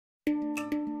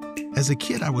As a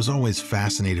kid, I was always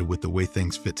fascinated with the way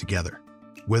things fit together.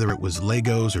 Whether it was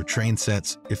Legos or train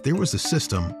sets, if there was a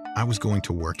system, I was going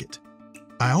to work it.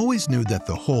 I always knew that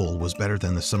the whole was better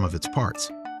than the sum of its parts,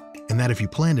 and that if you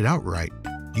planned it out right,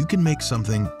 you can make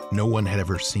something no one had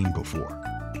ever seen before.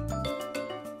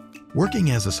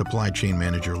 Working as a supply chain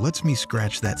manager lets me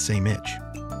scratch that same itch.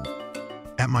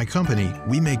 At my company,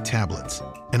 we make tablets,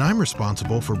 and I'm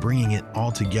responsible for bringing it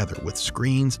all together with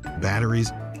screens,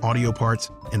 batteries, audio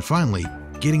parts, and finally,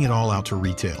 getting it all out to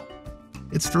retail.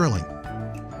 It's thrilling.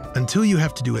 Until you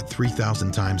have to do it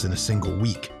 3,000 times in a single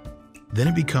week. Then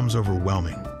it becomes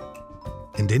overwhelming.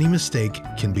 And any mistake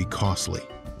can be costly.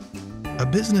 A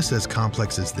business as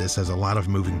complex as this has a lot of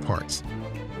moving parts.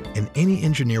 And any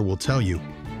engineer will tell you,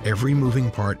 every moving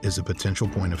part is a potential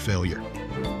point of failure.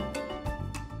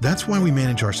 That's why we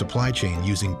manage our supply chain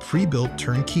using pre-built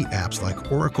turnkey apps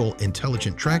like Oracle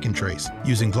Intelligent Track and Trace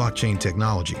using blockchain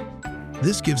technology.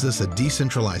 This gives us a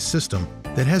decentralized system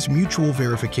that has mutual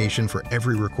verification for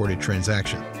every recorded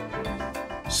transaction.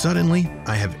 Suddenly,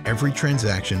 I have every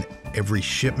transaction, every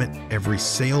shipment, every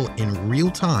sale in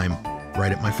real time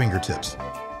right at my fingertips,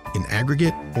 in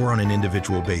aggregate or on an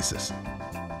individual basis.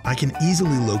 I can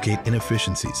easily locate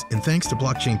inefficiencies, and thanks to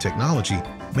blockchain technology,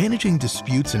 managing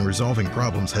disputes and resolving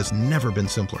problems has never been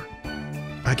simpler.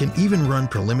 I can even run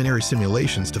preliminary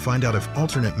simulations to find out if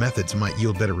alternate methods might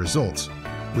yield better results,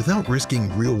 without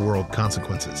risking real-world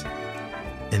consequences.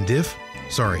 And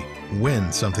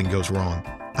when something goes wrong,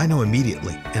 I know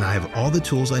immediately, and I have all the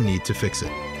tools I need to fix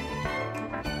it.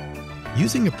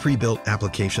 Using a pre-built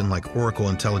application like Oracle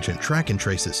Intelligent Track and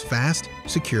Trace is fast,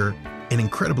 secure, and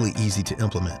incredibly easy to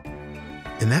implement.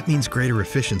 And that means greater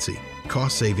efficiency,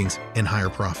 cost savings, and higher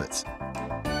profits.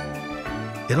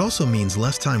 It also means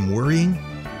less time worrying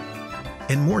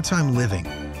and more time living.